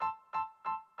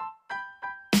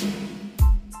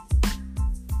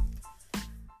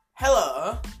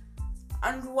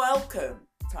Welcome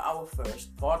to our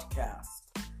first podcast.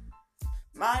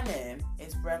 My name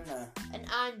is Bremner. And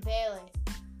I'm Bailey.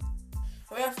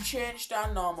 We have changed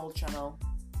our normal channel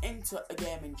into a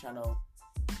gaming channel,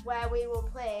 where we will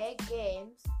play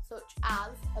games such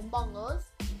as Among Us,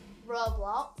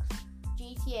 Roblox,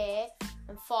 GTA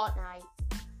and Fortnite.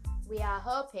 We are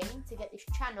hoping to get this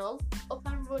channel up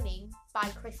and running by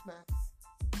Christmas.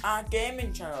 Our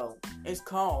gaming channel is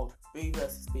called B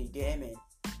vs B Gaming.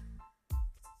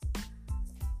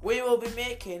 We will be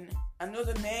making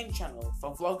another main channel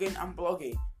for vlogging and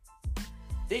blogging.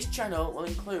 This channel will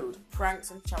include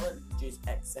pranks and challenges,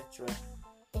 etc.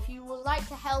 If you would like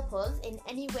to help us in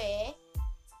any way,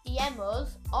 DM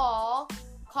us or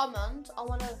comment on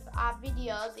one of our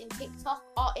videos in TikTok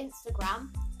or Instagram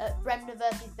at Bremner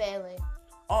vs Bailey.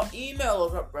 Or email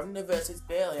us at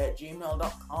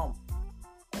bremnervsbailey@gmail.com.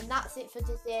 And that's it for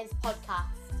today's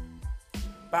podcast.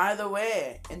 By the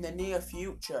way, in the near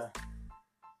future,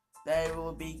 there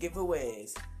will be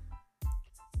giveaways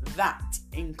that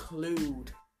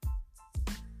include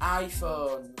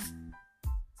iPhones,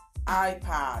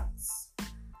 iPads,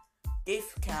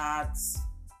 gift cards,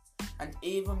 and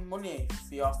even money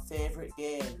for your favourite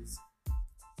games.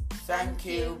 Thank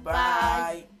you,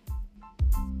 bye.